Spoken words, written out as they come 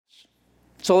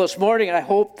So this morning, I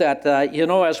hope that,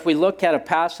 as we look at a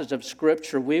passage of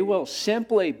Scripture, we will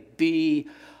simply be,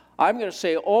 I'm going to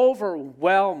say,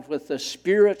 overwhelmed with the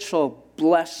spiritual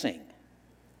blessing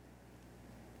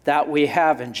that we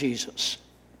have in Jesus.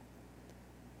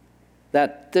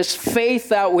 That this faith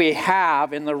that we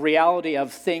have in the reality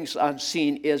of things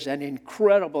unseen is an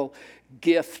incredible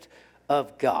gift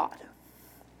of God.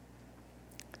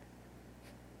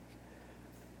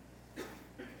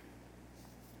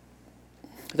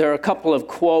 There are a couple of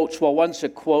quotes. Well, one's a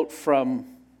quote from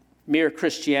Mere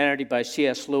Christianity by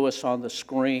C.S. Lewis on the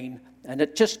screen. And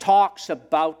it just talks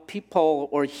about people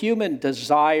or human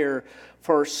desire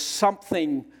for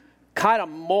something kind of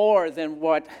more than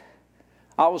what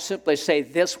I will simply say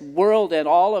this world and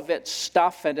all of its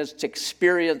stuff and its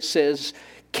experiences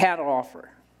can offer.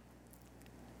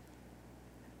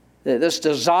 This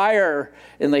desire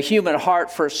in the human heart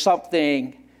for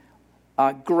something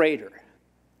greater.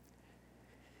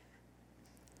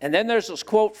 And then there's this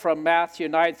quote from Matthew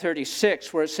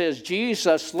 9:36 where it says,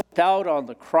 Jesus looked out on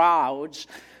the crowds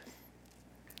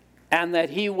and that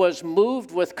he was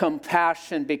moved with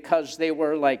compassion because they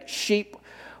were like sheep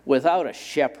without a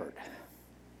shepherd.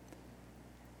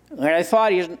 And I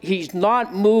thought he's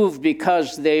not moved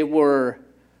because they were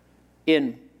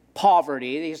in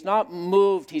poverty. He's not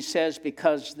moved, he says,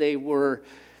 because they were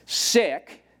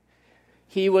sick.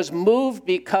 He was moved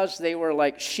because they were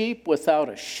like sheep without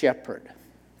a shepherd.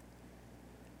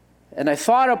 And I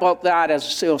thought about that as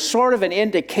sort of an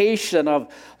indication of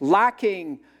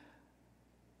lacking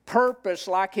purpose,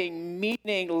 lacking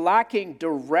meaning, lacking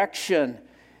direction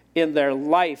in their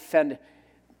life. And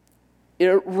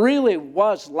it really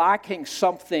was lacking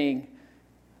something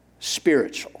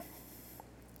spiritual.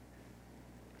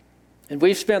 And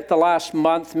we've spent the last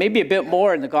month, maybe a bit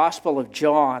more, in the Gospel of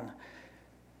John.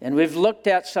 And we've looked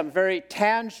at some very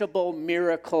tangible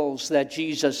miracles that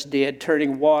Jesus did,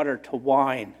 turning water to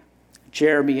wine.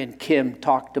 Jeremy and Kim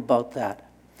talked about that.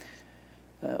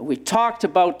 We talked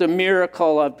about the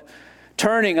miracle of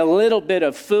turning a little bit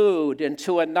of food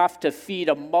into enough to feed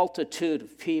a multitude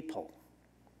of people.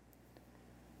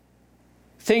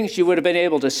 Things you would have been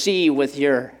able to see with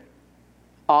your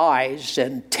eyes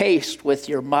and taste with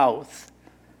your mouth.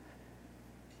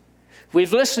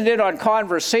 We've listened in on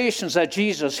conversations that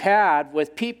Jesus had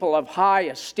with people of high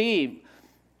esteem.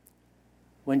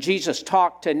 When Jesus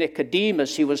talked to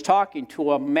Nicodemus, he was talking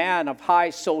to a man of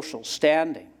high social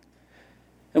standing.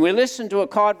 And we listened to a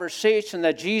conversation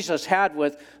that Jesus had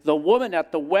with the woman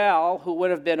at the well, who would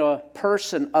have been a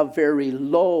person of very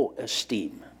low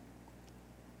esteem.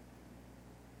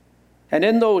 And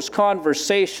in those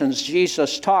conversations,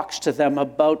 Jesus talks to them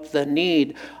about the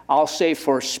need, I'll say,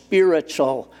 for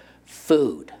spiritual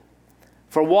food.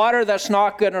 For water that's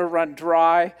not going to run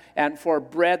dry, and for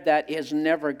bread that is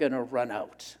never going to run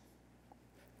out.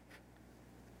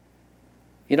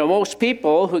 You know, most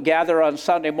people who gather on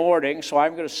Sunday morning, so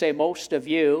I'm going to say most of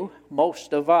you,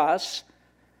 most of us,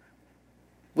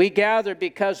 we gather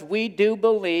because we do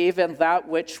believe in that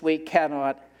which we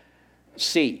cannot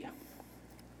see.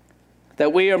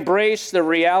 That we embrace the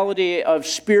reality of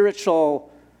spiritual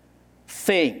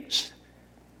things.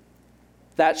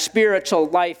 That spiritual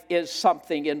life is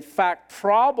something, in fact,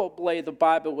 probably the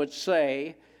Bible would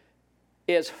say,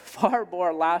 is far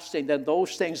more lasting than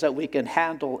those things that we can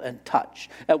handle and touch.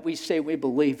 And we say we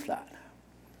believe that.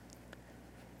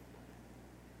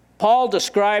 Paul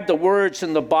described the words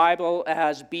in the Bible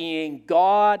as being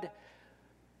God-breathed.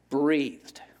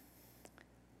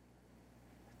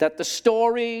 That the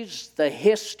stories, the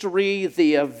history,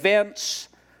 the events,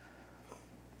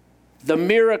 the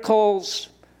miracles,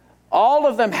 all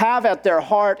of them have at their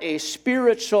heart a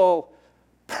spiritual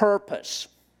purpose.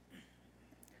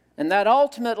 And that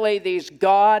ultimately these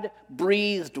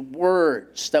God-breathed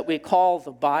words that we call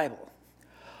the Bible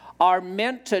are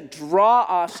meant to draw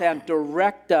us and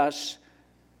direct us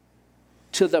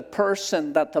to the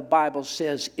person that the Bible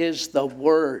says is the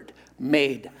Word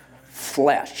made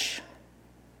flesh.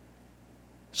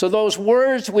 So those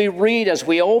words we read as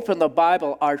we open the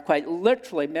Bible are quite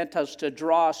literally meant to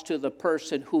draw us to the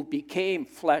person who became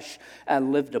flesh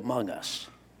and lived among us.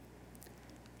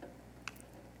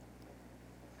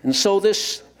 And so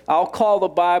this, I'll call the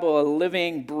Bible a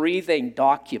living, breathing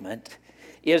document,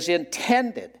 is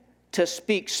intended to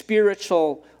speak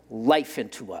spiritual life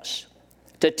into us,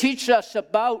 to teach us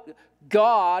about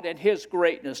God and his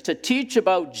greatness, to teach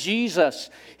about Jesus,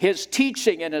 his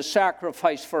teaching and his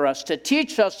sacrifice for us, to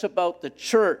teach us about the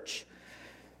church,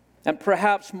 and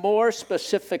perhaps more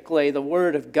specifically, the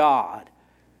Word of God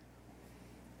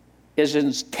is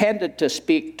intended to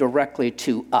speak directly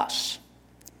to us.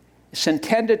 It's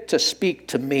intended to speak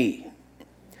to me.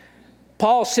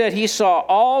 Paul said he saw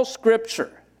all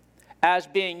Scripture as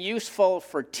being useful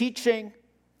for teaching,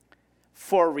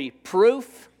 for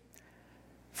reproof,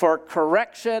 for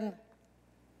correction.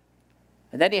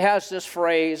 And then he has this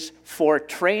phrase, for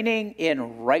training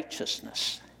in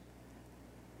righteousness.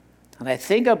 And I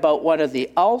think about one of the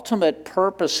ultimate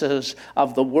purposes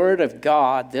of the Word of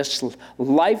God, this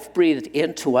life breathed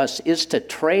into us, is to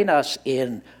train us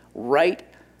in right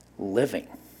living.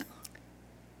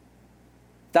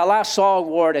 That last song,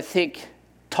 Ward, I think,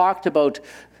 talked about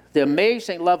the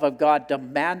amazing love of God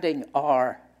demanding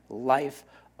our life,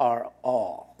 our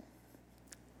all.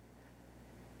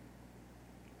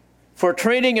 For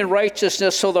training in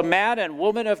righteousness, so the man and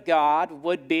woman of God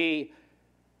would be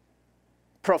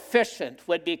proficient,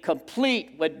 would be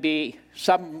complete, would be,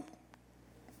 some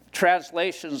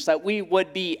translations, that we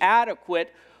would be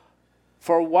adequate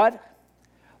for what?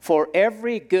 For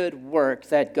every good work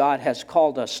that God has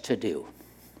called us to do.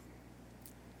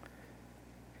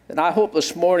 And I hope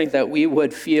this morning that we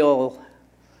would feel,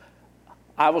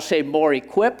 I will say, more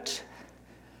equipped,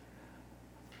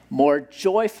 more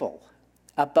joyful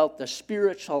about the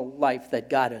spiritual life that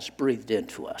God has breathed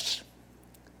into us.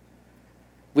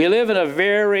 We live in a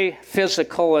very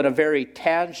physical and a very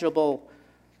tangible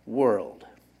world.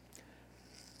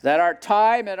 That our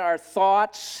time and our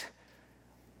thoughts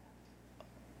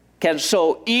can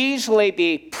so easily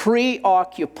be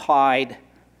preoccupied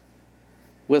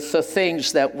with the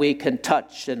things that we can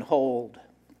touch and hold.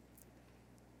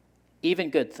 Even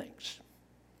good things.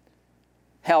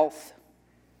 Health,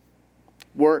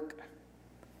 work,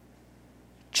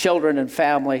 children and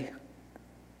family,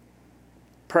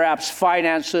 perhaps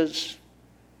finances,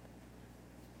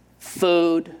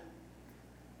 food,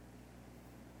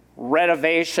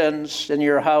 renovations in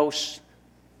your house,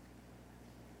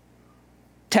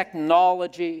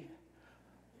 technology,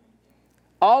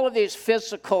 all of these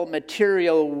physical,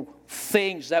 material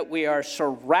things that we are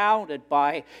surrounded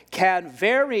by can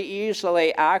very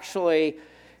easily actually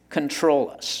control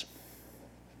us.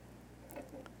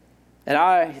 And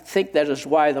I think that is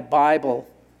why the Bible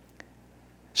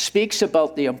speaks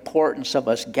about the importance of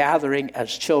us gathering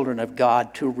as children of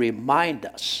God to remind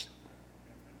us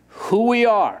who we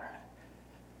are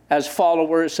as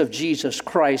followers of Jesus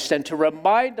Christ, and to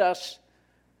remind us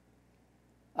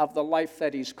of the life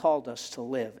that He's called us to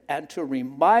live, and to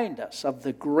remind us of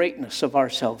the greatness of our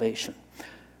salvation.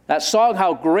 That song,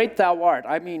 How Great Thou Art,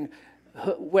 I mean,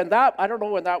 I don't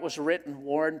know when that was written,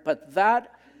 Warren, but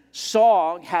that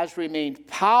song has remained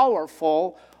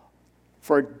powerful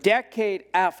for decade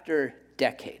after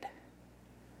decade.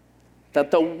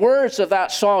 That the words of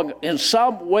that song in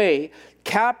some way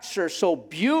capture so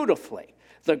beautifully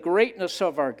the greatness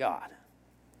of our God.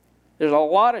 There's a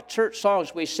lot of church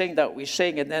songs we sing,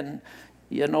 and then,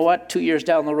 you know what, 2 years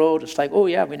down the road, it's like, oh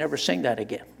yeah, we never sing that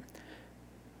again.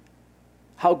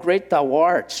 How great thou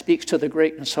art speaks to the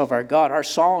greatness of our God. Our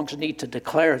songs need to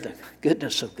declare the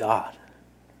goodness of God.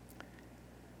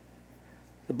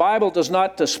 The Bible does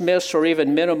not dismiss or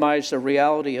even minimize the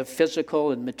reality of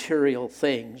physical and material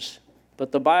things,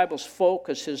 but the Bible's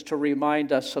focus is to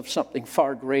remind us of something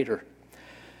far greater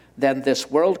than this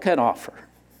world can offer.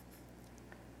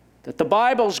 That the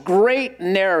Bible's great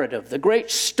narrative, the great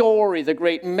story, the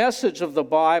great message of the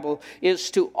Bible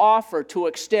is to offer, to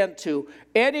extend to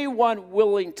anyone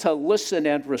willing to listen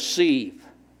and receive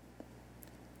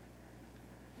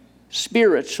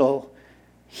spiritual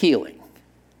healing.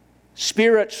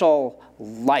 Spiritual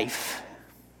life,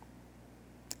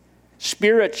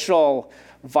 spiritual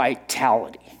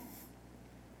vitality.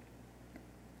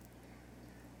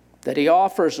 That He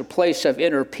offers a place of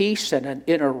inner peace and an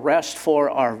inner rest for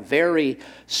our very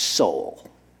soul.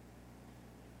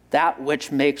 That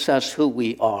which makes us who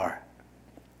we are.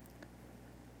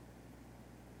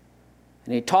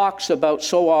 And He talks about,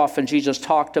 so often Jesus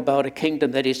talked about a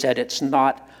kingdom that He said it's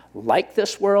not like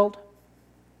this world,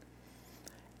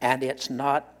 and it's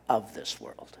not of this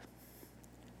world.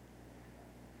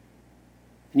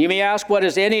 And you may ask, what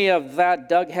does any of that,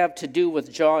 Doug, have to do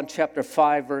with John chapter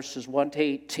 5, verses 1 to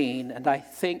 18? And I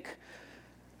think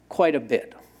quite a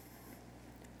bit.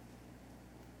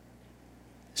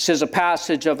 This is a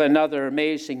passage of another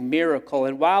amazing miracle.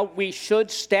 And while we should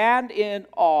stand in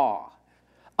awe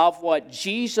of what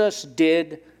Jesus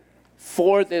did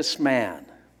for this man,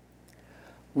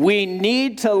 we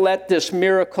need to let this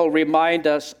miracle remind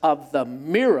us of the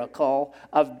miracle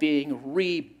of being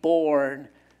reborn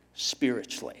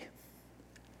spiritually.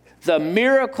 The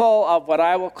miracle of what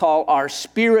I will call our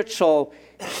spiritual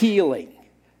healing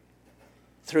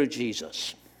through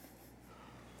Jesus.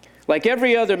 Like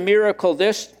every other miracle,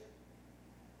 this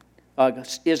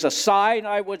is a sign,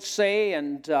 I would say,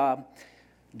 and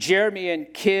Jeremy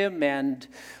and Kim and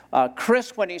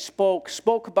Chris, when he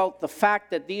spoke about the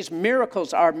fact that these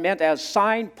miracles are meant as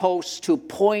signposts to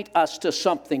point us to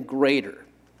something greater.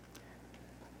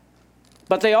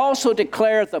 But they also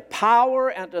declare the power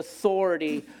and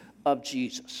authority of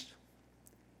Jesus.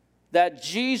 That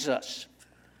Jesus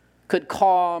could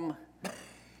calm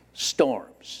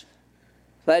storms.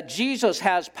 That Jesus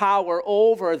has power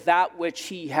over that which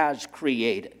he has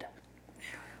created.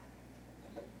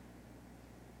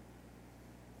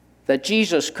 That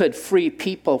Jesus could free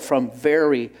people from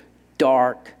very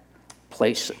dark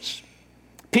places.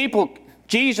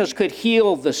 Jesus could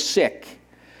heal the sick.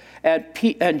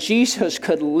 And Jesus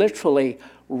could literally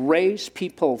raise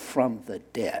people from the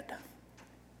dead.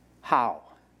 How?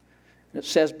 It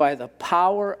says by the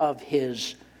power of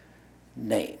his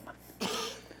name.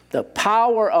 The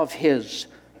power of his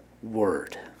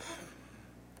word.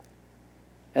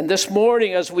 And this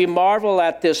morning, as we marvel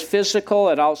at this physical,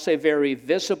 and I'll say very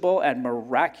visible and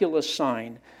miraculous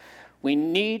sign, we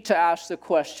need to ask the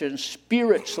question,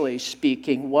 spiritually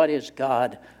speaking, what is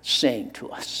God saying to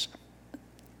us?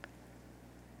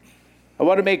 I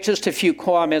want to make just a few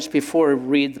comments before we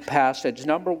read the passage.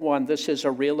 Number one, this is a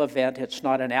real event. It's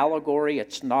not an allegory.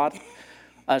 It's not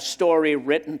a story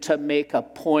written to make a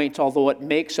point, although it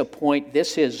makes a point.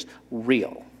 This is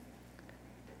real.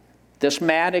 This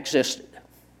man existed.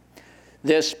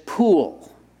 This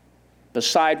pool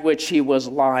beside which he was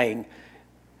lying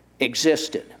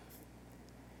existed.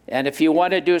 And if you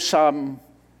want to do some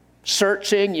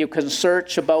searching, you can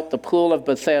search about the Pool of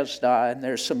Bethesda, and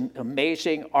there's some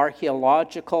amazing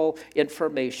archaeological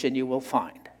information you will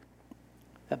find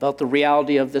about the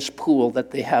reality of this pool that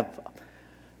they have,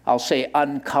 I'll say,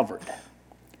 uncovered.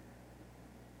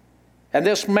 And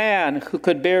this man who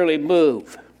could barely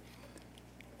move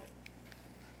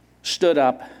stood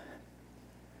up,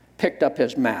 picked up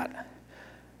his mat,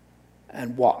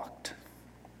 and walked.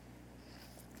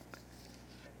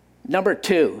 Number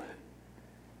two,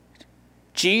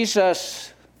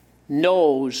 Jesus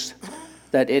knows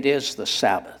that it is the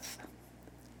Sabbath.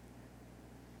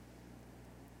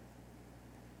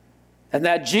 And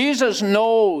that Jesus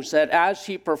knows that as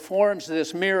he performs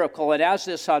this miracle and as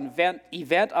this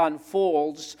event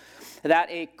unfolds, that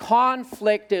a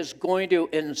conflict is going to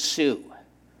ensue.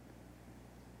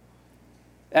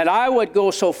 And I would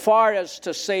go so far as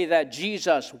to say that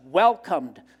Jesus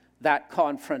welcomed that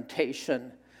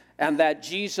confrontation and that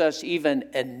Jesus even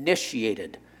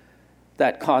initiated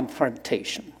that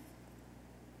confrontation.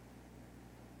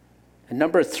 And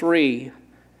number three,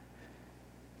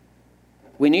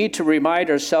 we need to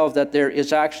remind ourselves that there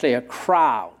is actually a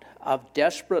crowd of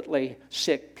desperately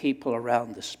sick people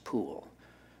around this pool,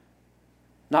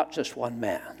 not just one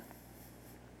man.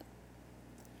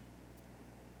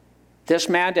 This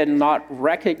man did not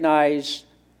recognize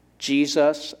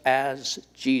Jesus as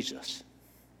Jesus,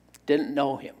 didn't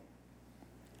know him.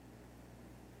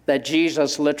 That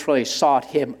Jesus literally sought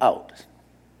him out.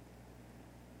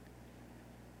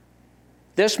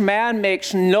 This man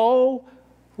makes no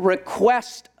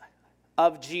request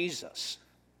of Jesus.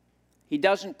 He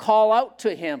doesn't call out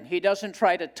to him. He doesn't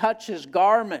try to touch his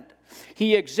garment.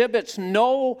 He exhibits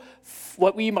no,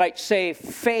 what we might say,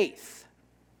 faith.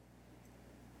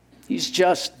 He's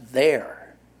just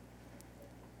there.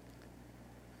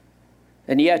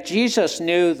 And yet Jesus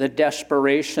knew the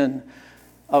desperation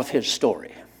of his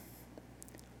story.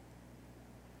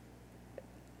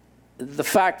 The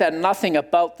fact that nothing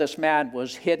about this man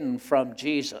was hidden from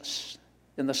Jesus,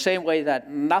 in the same way that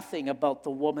nothing about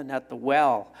the woman at the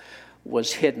well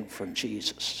was hidden from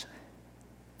Jesus.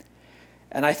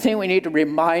 And I think we need to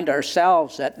remind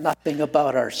ourselves that nothing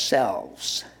about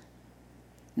ourselves,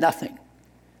 nothing,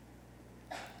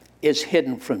 is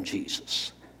hidden from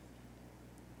Jesus.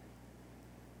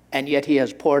 And yet he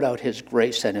has poured out his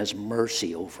grace and his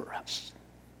mercy over us.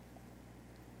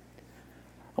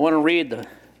 I want to read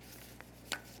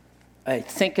I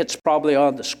think it's probably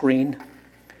on the screen.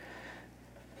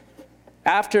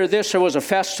 After this, there was a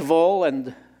festival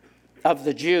of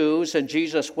the Jews, and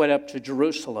Jesus went up to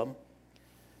Jerusalem.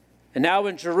 And now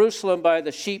in Jerusalem by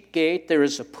the sheep gate, there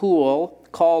is a pool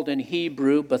called in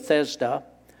Hebrew Bethesda,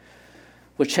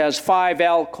 which has 5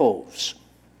 alcoves.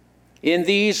 In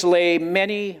these lay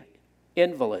many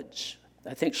invalids.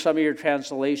 I think some of your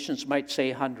translations might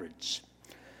say hundreds.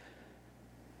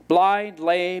 Blind,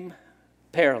 lame,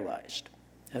 paralyzed.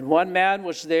 And one man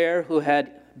was there who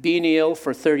had been ill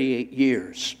for 38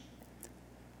 years.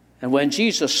 And when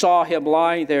Jesus saw him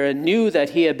lying there and knew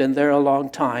that he had been there a long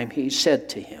time, he said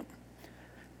to him,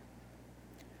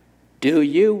 "Do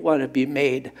you want to be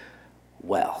made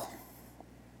well?"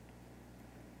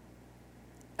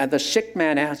 And the sick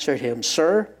man answered him,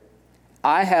 Sir,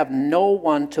 I have no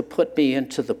one to put me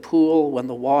into the pool when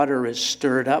the water is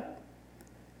stirred up.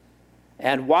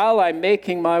 And while I'm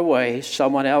making my way,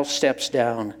 someone else steps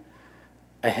down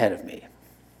ahead of me.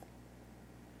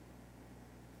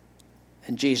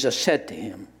 And Jesus said to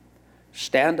him,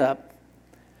 Stand up,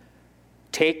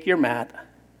 take your mat,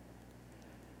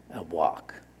 and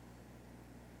walk.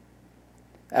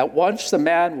 At once the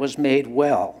man was made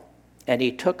well, and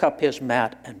he took up his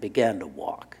mat and began to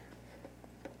walk.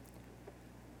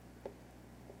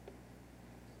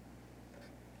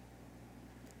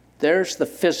 There's the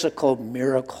physical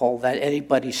miracle that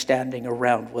anybody standing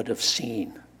around would have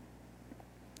seen.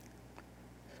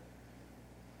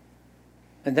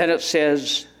 And then it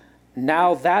says,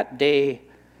 now that day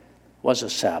was a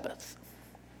Sabbath.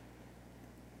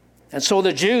 And so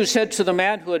the Jews said to the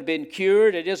man who had been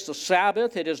cured, It is the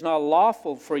Sabbath, it is not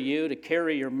lawful for you to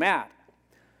carry your mat.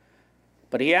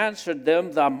 But he answered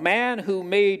them, The man who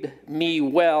made me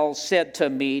well said to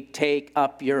me, Take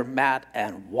up your mat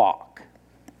and walk.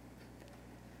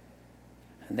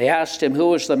 And they asked him,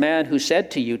 Who was the man who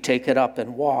said to you, Take it up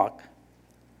and walk?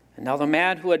 And now the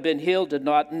man who had been healed did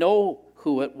not know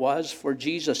who it was, for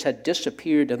Jesus had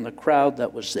disappeared in the crowd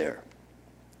that was there.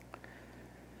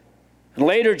 And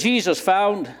later Jesus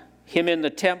found him in the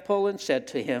temple and said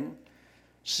to him,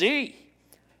 See,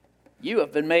 you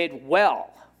have been made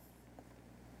well.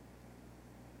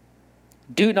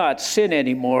 Do not sin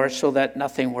anymore so that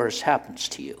nothing worse happens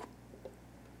to you.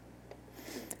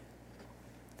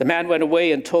 The man went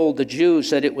away and told the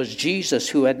Jews that it was Jesus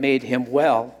who had made him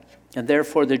well, and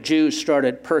therefore the Jews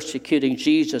started persecuting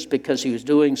Jesus because he was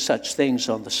doing such things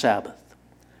on the Sabbath.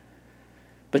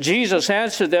 But Jesus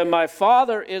answered them, My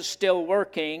Father is still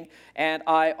working, and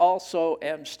I also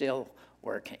am still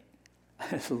working.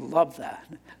 I love that.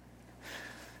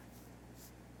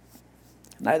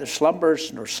 Neither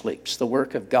slumbers nor sleeps. The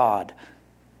work of God,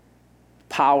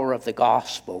 power of the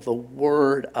gospel, the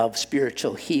word of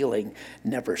spiritual healing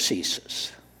never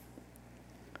ceases.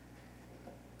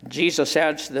 Jesus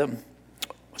answered them,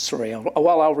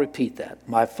 I'll repeat that.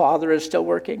 My Father is still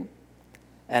working,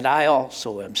 and I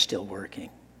also am still working.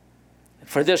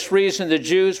 For this reason, the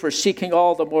Jews were seeking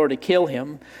all the more to kill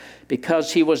him,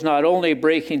 because he was not only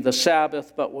breaking the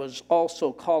Sabbath, but was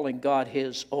also calling God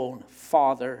his own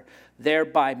Father,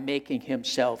 thereby making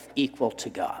himself equal to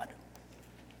God.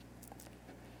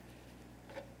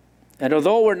 And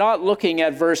although we're not looking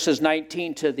at verses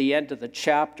 19 to the end of the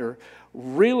chapter,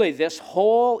 really this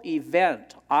whole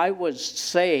event, I would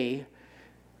say,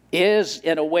 is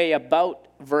in a way about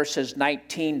verses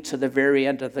 19 to the very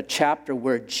end of the chapter,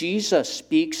 where Jesus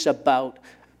speaks about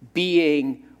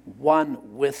being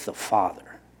one with the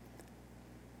Father.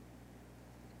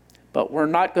 But we're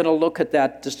not going to look at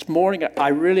that this morning. I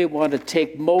really want to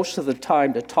take most of the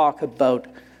time to talk about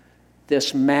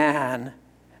this man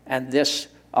and this,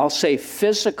 I'll say,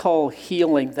 physical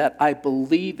healing that I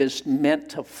believe is meant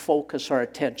to focus our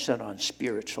attention on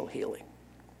spiritual healing.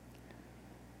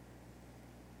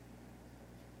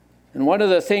 And one of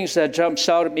the things that jumps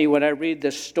out at me when I read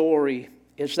this story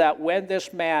is that when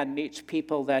this man meets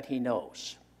people that he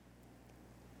knows,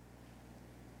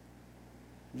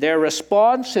 their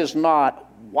response is not,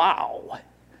 wow,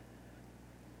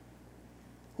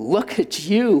 look at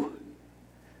you.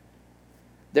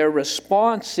 Their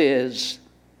response is,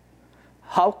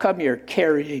 how come you're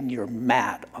carrying your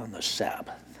mat on the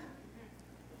Sabbath?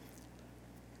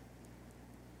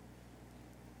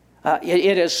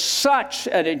 It is such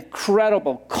an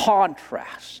incredible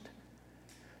contrast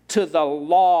to the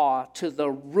law, to the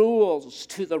rules,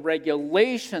 to the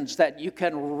regulations that you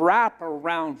can wrap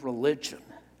around religion.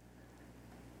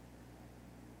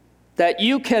 That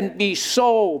you can be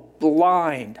so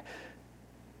blind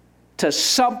to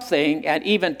something and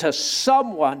even to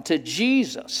someone, to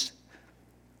Jesus,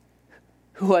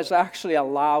 who has actually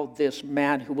allowed this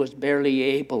man who was barely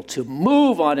able to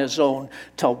move on his own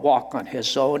to walk on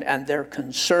his own, and they're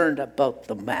concerned about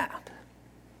the mat.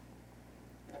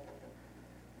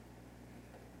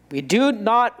 We do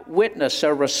not witness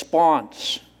a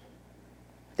response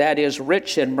that is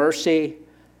rich in mercy,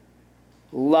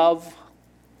 love,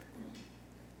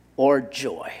 or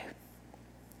joy.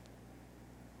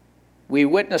 We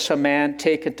witness a man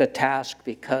taken to task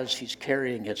because he's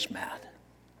carrying his mat.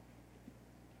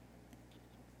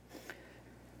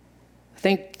 I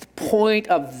think the point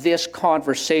of this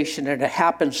conversation, and it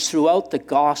happens throughout the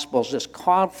Gospels, this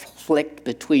conflict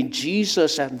between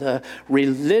Jesus and the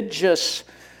religious,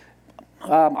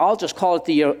 I'll just call it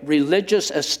the religious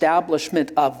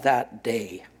establishment of that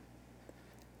day.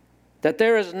 That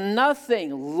there is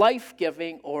nothing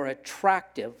life-giving or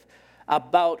attractive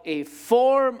about a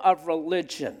form of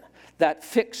religion that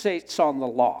fixates on the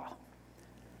law,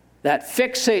 that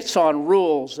fixates on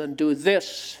rules and do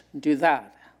this, and do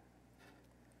that.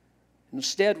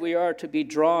 Instead, we are to be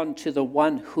drawn to the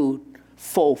one who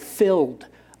fulfilled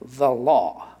the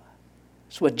law.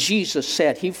 That's what Jesus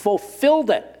said. He fulfilled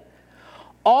it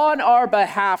on our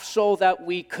behalf so that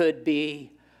we could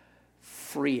be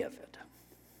free of it.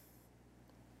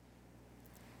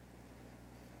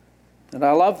 And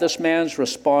I love this man's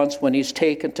response when he's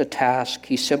taken to task.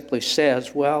 He simply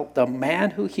says, well, the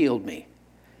man who healed me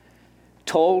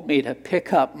told me to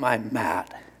pick up my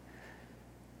mat,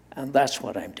 and that's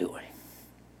what I'm doing.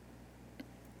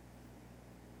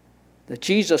 That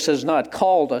Jesus has not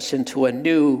called us into a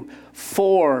new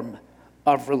form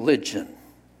of religion.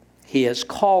 He has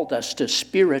called us to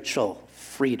spiritual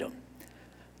freedom.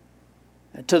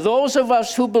 And to those of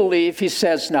us who believe, he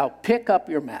says, now pick up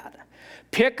your mat.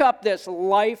 Pick up this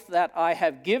life that I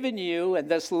have given you and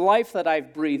this life that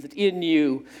I've breathed in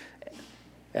you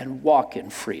and walk in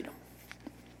freedom.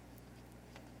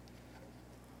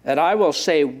 And I will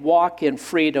say walk in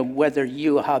freedom whether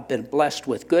you have been blessed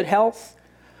with good health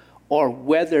or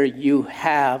whether you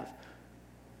have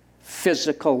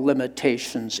physical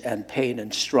limitations and pain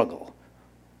and struggle.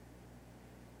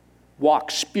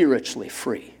 Walk spiritually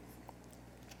free.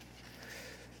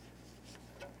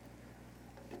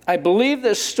 I believe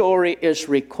this story is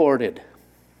recorded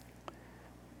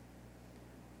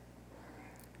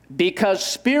because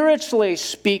spiritually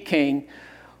speaking,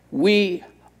 we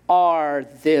are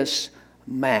this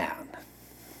man.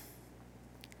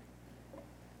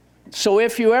 So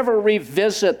if you ever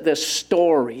revisit this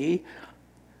story,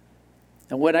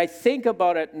 and when I think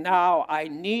about it now, I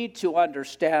need to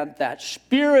understand that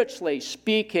spiritually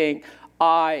speaking,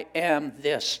 I am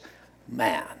this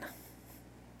man.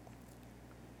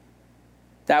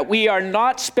 That we are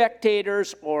not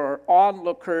spectators or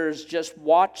onlookers just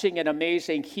watching an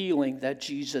amazing healing that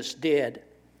Jesus did,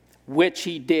 which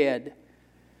he did.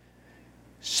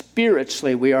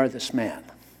 Spiritually, we are this man.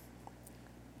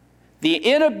 The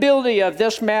inability of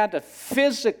this man to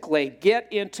physically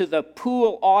get into the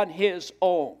pool on his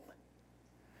own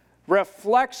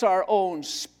reflects our own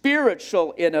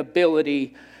spiritual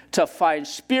inability to find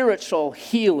spiritual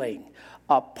healing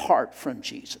apart from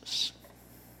Jesus.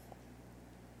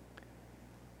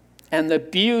 And the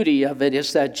beauty of it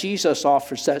is that Jesus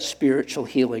offers that spiritual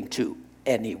healing to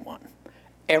anyone,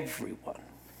 everyone.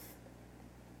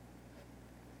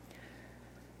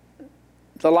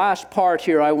 The last part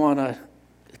here, I want to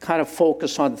kind of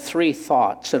focus on three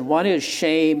thoughts, and one is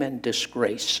shame and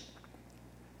disgrace.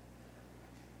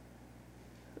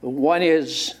 One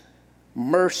is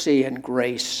mercy and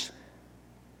grace.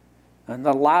 And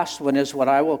the last one is what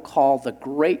I will call the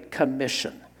Great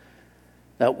Commission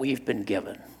that we've been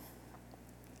given.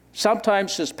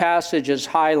 Sometimes this passage is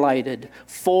highlighted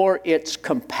for its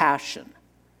compassion.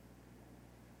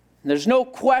 And there's no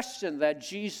question that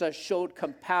Jesus showed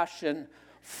compassion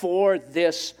for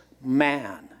this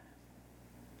man.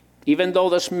 Even though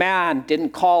this man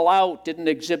didn't call out, didn't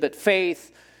exhibit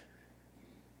faith,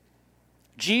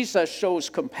 Jesus shows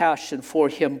compassion for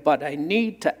him. But I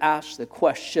need to ask the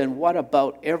question, what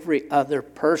about every other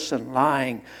person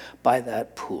lying by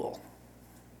that pool?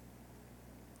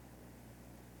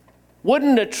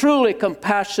 Wouldn't a truly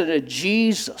compassionate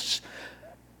Jesus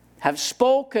have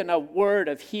spoken a word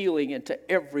of healing into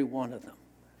every one of them?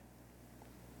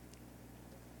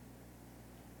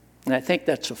 And I think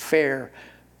that's a fair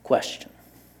question.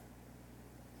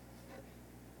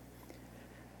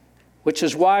 Which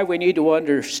is why we need to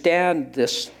understand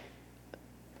this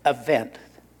event,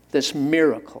 this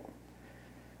miracle,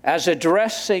 as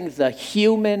addressing the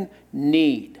human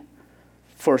need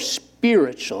for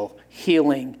spiritual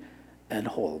healing and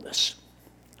wholeness.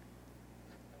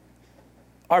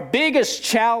 Our biggest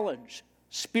challenge,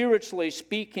 spiritually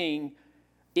speaking,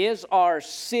 is our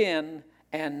sin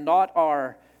and not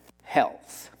our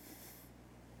health.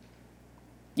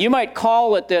 You might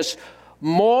call it this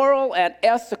moral and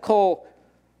ethical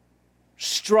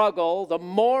struggle, the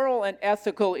moral and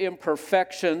ethical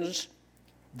imperfections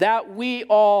that we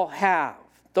all have.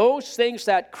 Those things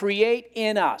that create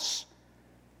in us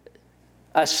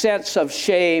a sense of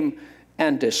shame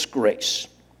and disgrace.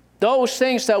 Those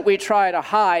things that we try to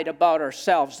hide about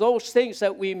ourselves, those things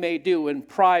that we may do in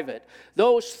private,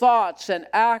 those thoughts and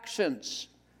actions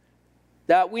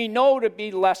that we know to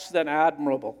be less than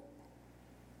admirable.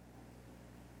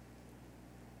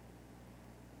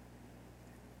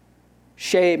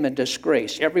 Shame and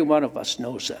disgrace, every one of us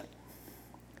knows that.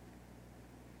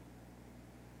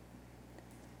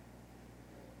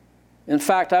 In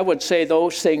fact, I would say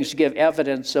those things give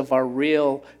evidence of our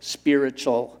real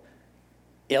spiritual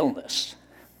illness.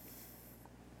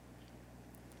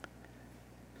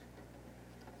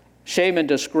 Shame and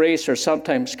disgrace are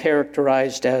sometimes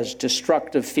characterized as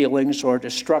destructive feelings or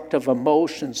destructive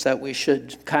emotions that we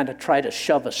should kind of try to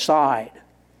shove aside.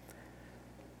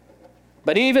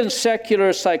 But even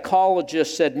secular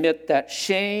psychologists admit that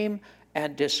shame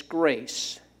and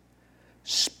disgrace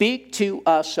speak to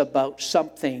us about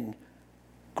something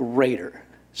greater,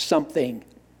 something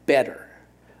better.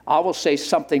 I will say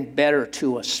something better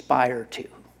to aspire to.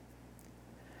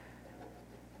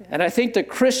 And I think the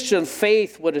Christian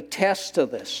faith would attest to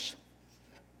this.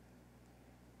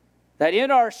 That in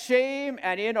our shame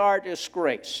and in our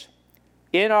disgrace,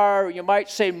 in our, you might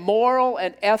say, moral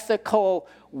and ethical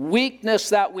weakness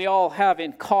that we all have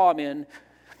in common,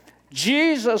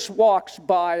 Jesus walks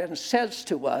by and says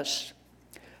to us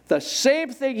the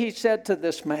same thing he said to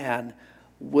this man,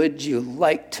 "Would you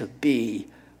like to be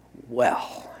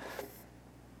well?"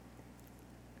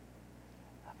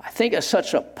 I think it's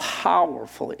such a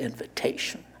powerful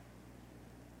invitation.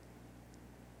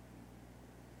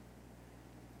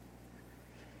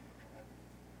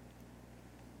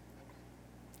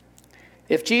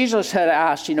 If Jesus had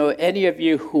asked, any of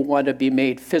you who want to be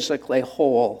made physically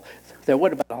whole, there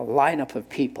would have been a lineup of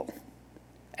people.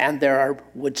 And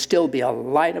would still be a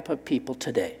lineup of people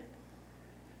today.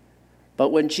 But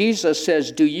when Jesus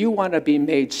says, do you want to be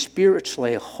made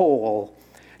spiritually whole?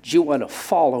 Do you want to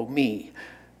follow me?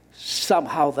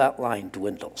 Somehow that line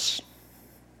dwindles.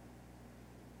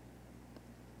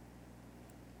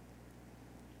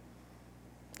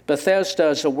 Bethesda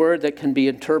is a word that can be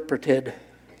interpreted,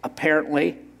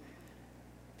 apparently,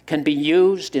 can be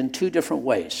used in two different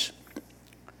ways.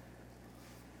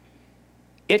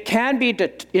 It can be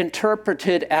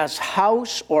interpreted as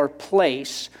house or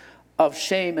place of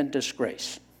shame and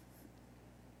disgrace.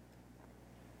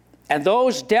 And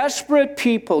those desperate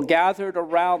people gathered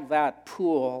around that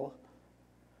pool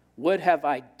would have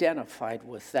identified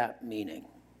with that meaning.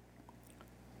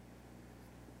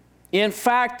 In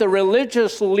fact, the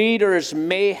religious leaders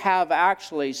may have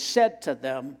actually said to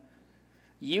them,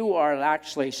 you are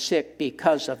actually sick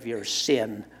because of your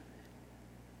sin.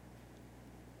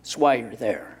 That's why you're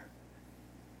there.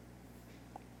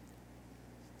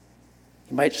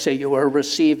 You might say you are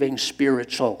receiving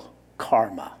spiritual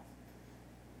karma.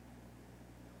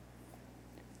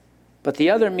 But the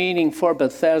other meaning for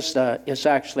Bethesda is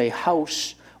actually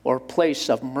house or place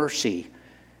of mercy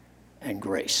and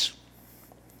grace.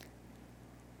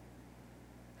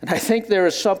 And I think there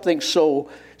is something so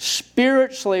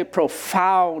spiritually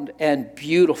profound and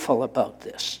beautiful about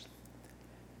this.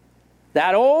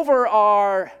 That over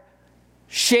our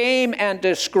shame and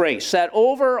disgrace, that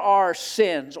over our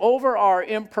sins, over our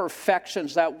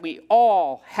imperfections that we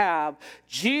all have,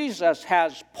 Jesus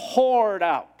has poured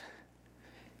out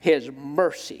his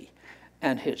mercy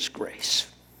and his grace.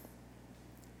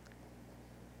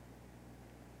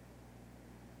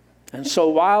 And so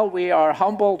while we are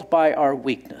humbled by our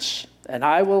weakness, and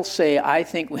I will say I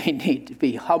think we need to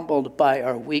be humbled by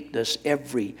our weakness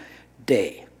every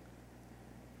day.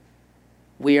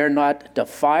 We are not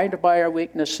defined by our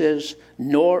weaknesses,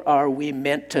 nor are we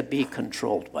meant to be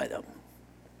controlled by them.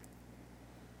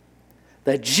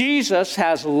 That Jesus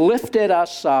has lifted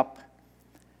us up,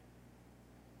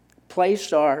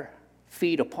 placed our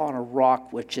feet upon a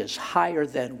rock which is higher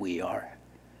than we are.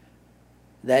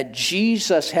 That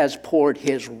Jesus has poured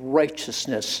his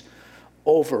righteousness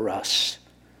over us.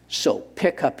 So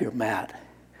pick up your mat,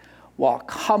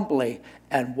 walk humbly,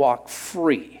 and walk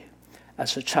free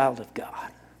as a child of God.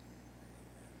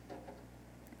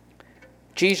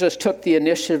 Jesus took the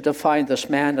initiative to find this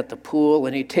man at the pool,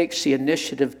 and he takes the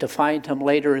initiative to find him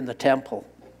later in the temple.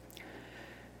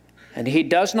 And he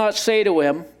does not say to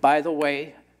him, by the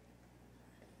way,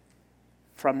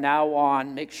 from now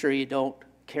on, make sure you don't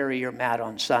carry your mat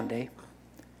on Sunday.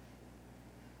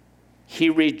 He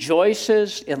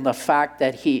rejoices in the fact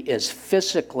that he is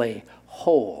physically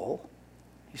whole.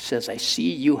 He says, I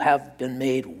see you have been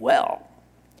made well.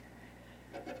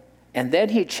 And then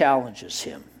he challenges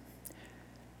him.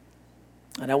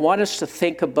 And I want us to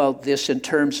think about this in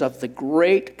terms of the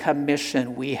great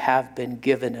commission we have been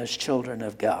given as children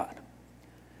of God.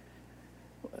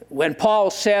 When Paul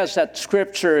says that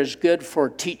Scripture is good for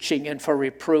teaching and for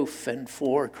reproof and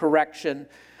for correction,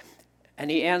 and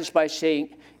he ends by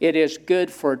saying, it is good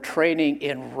for training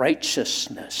in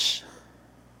righteousness,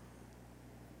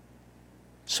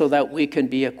 so that we can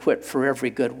be equipped for every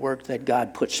good work that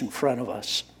God puts in front of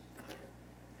us.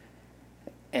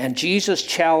 And Jesus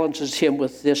challenges him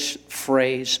with this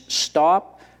phrase,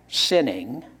 stop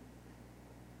sinning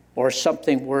or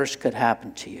something worse could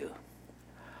happen to you.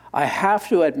 I have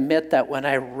to admit that when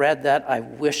I read that, I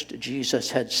wished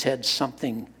Jesus had said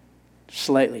something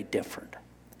slightly different.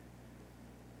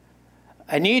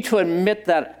 I need to admit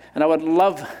that, and I would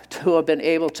love to have been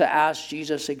able to ask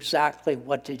Jesus exactly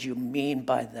what did you mean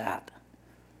by that.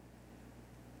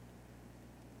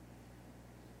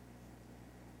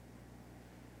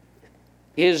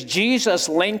 Is Jesus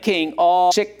linking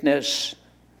all sickness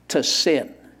to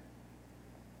sin?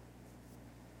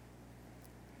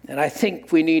 And I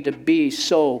think we need to be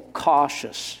so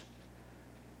cautious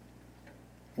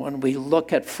when we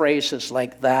look at phrases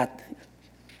like that.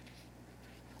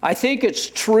 I think it's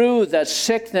true that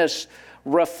sickness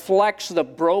reflects the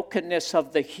brokenness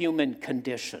of the human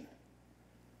condition.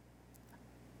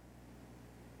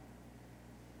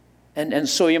 And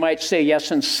so you might say,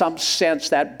 yes, in some sense,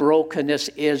 that brokenness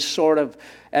is sort of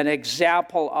an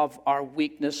example of our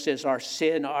weaknesses, our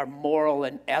sin, our moral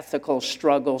and ethical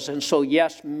struggles. And so,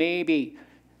 yes, maybe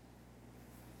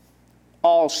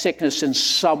all sickness in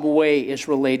some way is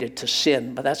related to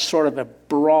sin, but that's sort of a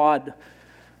broad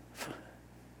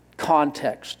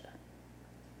context.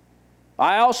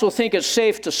 I also think it's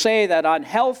safe to say that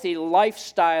unhealthy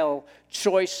lifestyle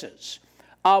choices,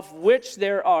 of which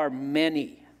there are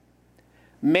many,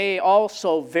 may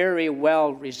also very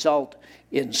well result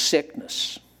in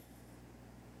sickness.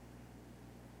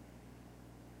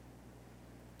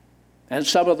 And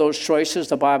some of those choices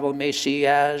the Bible may see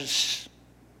as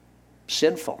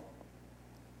sinful.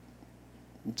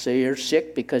 And say you're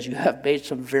sick because you have made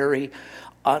some very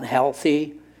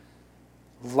unhealthy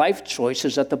life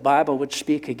choices that the Bible would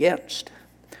speak against.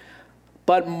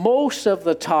 But most of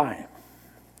the time,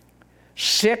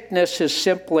 sickness is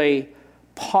simply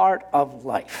part of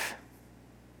life.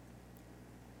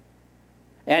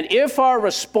 And if our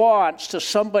response to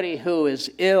somebody who is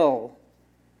ill,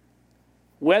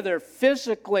 whether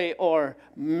physically or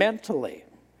mentally,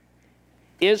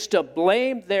 is to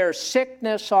blame their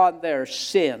sickness on their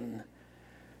sin,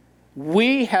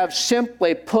 we have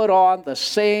simply put on the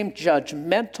same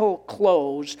judgmental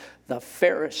clothes the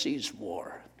Pharisees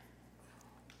wore.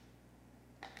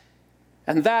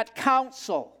 And that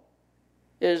counsel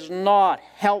is not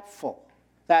helpful.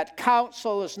 That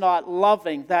counsel is not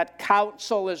loving. That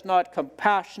counsel is not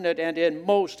compassionate. And in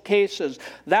most cases,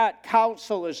 that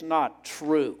counsel is not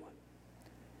true.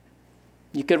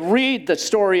 You could read the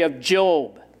story of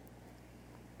Job.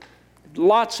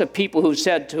 Lots of people who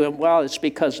said to him, well, it's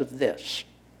because of this.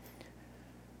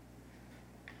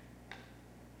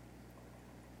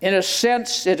 In a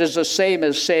sense, it is the same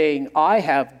as saying, I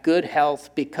have good health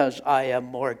because I am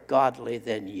more godly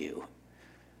than you.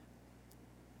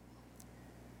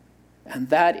 And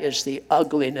that is the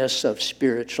ugliness of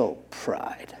spiritual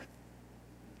pride.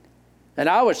 And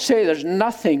I would say there's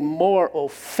nothing more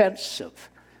offensive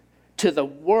to the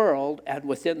world and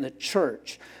within the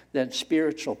church than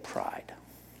spiritual pride.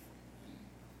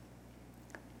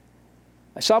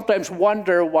 I sometimes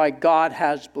wonder why God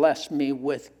has blessed me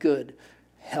with good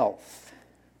health.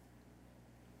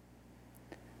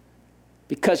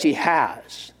 Because He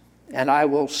has, and I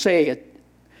will say it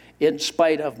in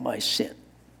spite of my sin.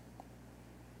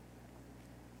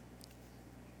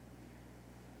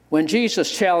 When Jesus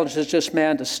challenges this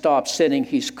man to stop sinning,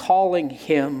 He's calling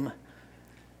him,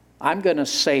 I'm going to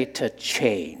say, to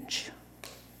change.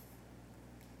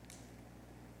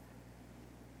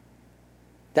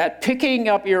 That picking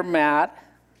up your mat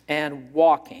and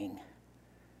walking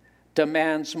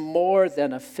demands more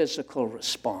than a physical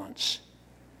response.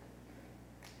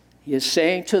 He is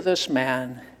saying to this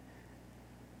man,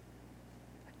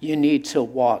 you need to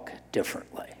walk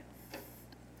differently.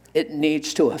 It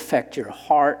needs to affect your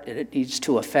heart, and it needs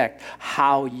to affect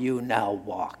how you now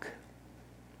walk.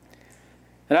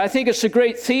 And I think it's a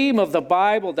great theme of the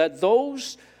Bible that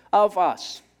those of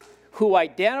us who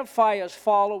identify as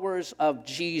followers of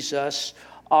Jesus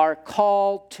are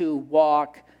called to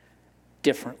walk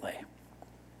differently.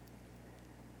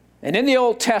 And in the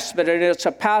Old Testament, and it's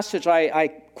a passage I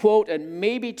quote, and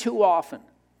maybe too often,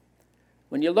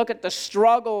 when you look at the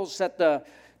struggles that the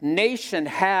nation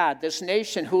had, this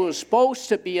nation who was supposed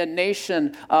to be a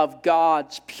nation of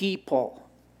God's people,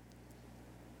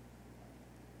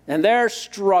 and their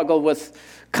struggle with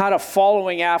kind of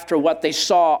following after what they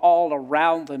saw all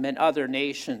around them in other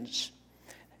nations.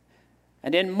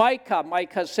 And in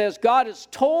Micah says, God has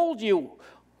told you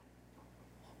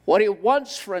what He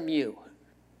wants from you.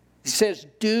 He says,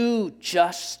 do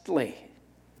justly.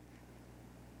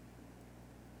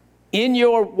 In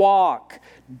your walk,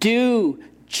 do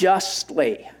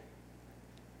justly.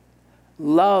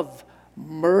 Love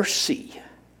mercy.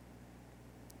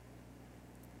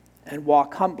 and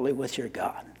walk humbly with your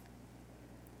God.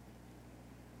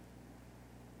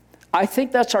 I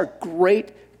think that's our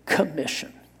Great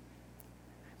Commission.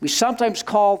 We sometimes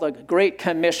call the Great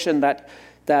Commission that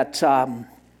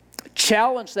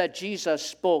challenge that Jesus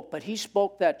spoke, but he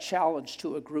spoke that challenge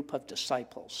to a group of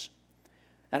disciples.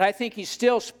 And I think he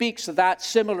still speaks that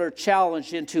similar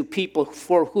challenge into people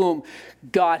for whom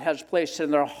God has placed in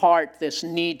their heart this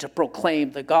need to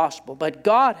proclaim the gospel. But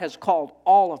God has called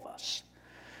all of us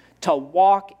to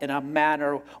walk in a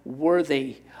manner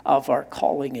worthy of our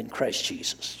calling in Christ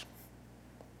Jesus.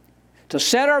 To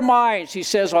set our minds, he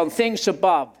says, on things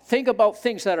above. Think about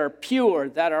things that are pure,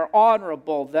 that are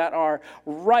honorable, that are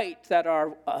right, that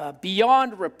are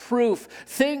beyond reproof,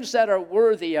 things that are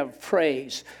worthy of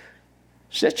praise.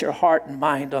 Set your heart and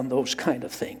mind on those kind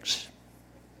of things.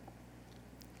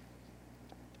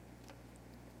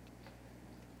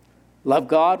 Love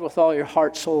God with all your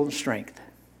heart, soul, and strength.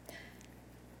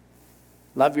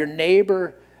 Love your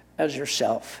neighbor as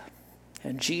yourself.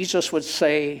 And Jesus would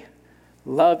say,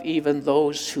 love even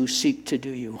those who seek to do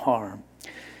you harm.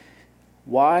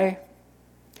 Why?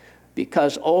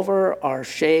 Because over our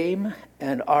shame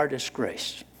and our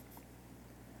disgrace,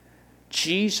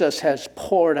 Jesus has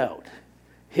poured out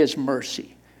his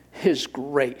mercy, his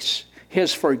grace,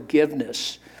 his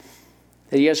forgiveness.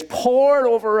 That he has poured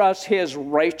over us his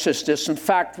righteousness. In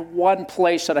fact, one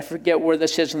place, that I forget where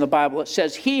this is in the Bible, it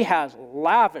says he has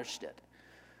lavished it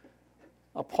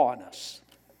upon us.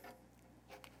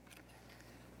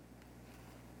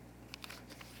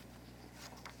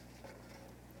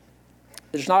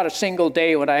 There's not a single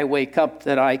day when I wake up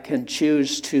that I can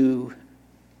choose to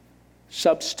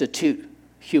substitute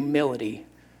humility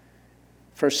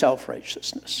for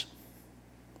self-righteousness.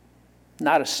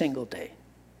 Not a single day.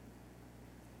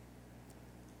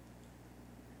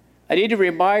 I need to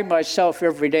remind myself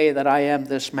every day that I am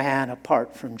this man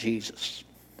apart from Jesus.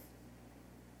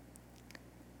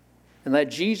 And that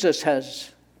Jesus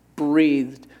has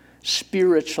breathed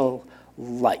spiritual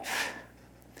life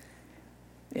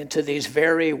into these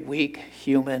very weak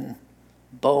human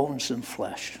bones and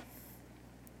flesh,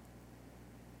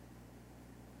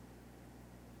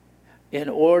 in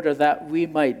order that we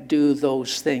might do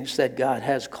those things that God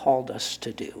has called us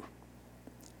to do.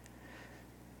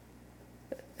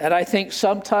 And I think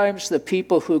sometimes the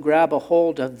people who grab a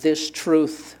hold of this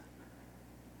truth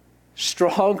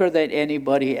stronger than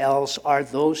anybody else are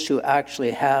those who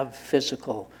actually have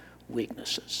physical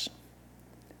weaknesses,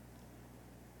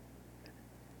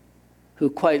 who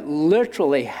quite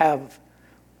literally have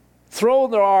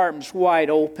thrown their arms wide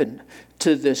open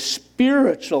to the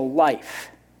spiritual life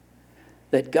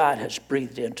that God has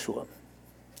breathed into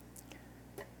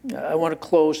them. I want to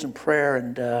close in prayer,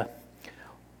 and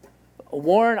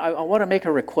Warren, I want to make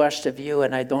a request of you,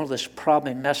 and I know this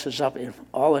probably messes up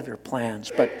all of your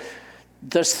plans, but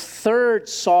this third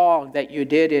song that you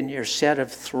did in your set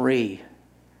of 3,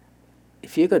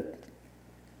 if you could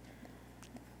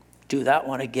do that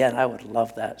one again, I would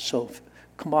love that. So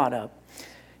come on up.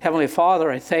 Heavenly Father,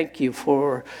 I thank you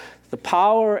for the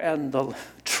power and the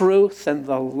truth and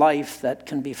the life that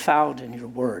can be found in your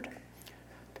word.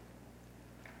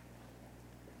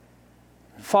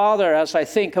 Father, as I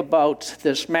think about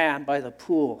this man by the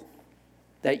pool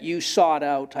that you sought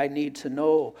out, I need to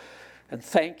know and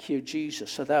thank you,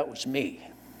 Jesus, so that was me.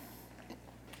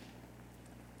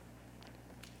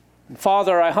 And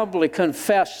Father, I humbly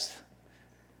confess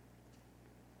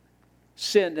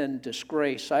sin and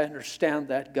disgrace. I understand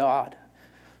that, God.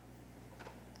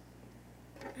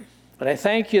 But I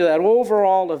thank you that over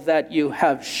all of that you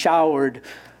have showered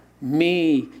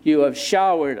me, you have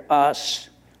showered us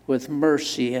with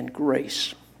mercy and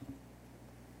grace.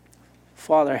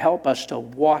 Father, help us to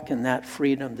walk in that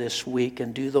freedom this week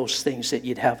and do those things that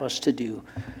you'd have us to do.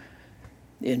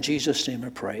 In Jesus' name I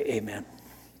pray, amen.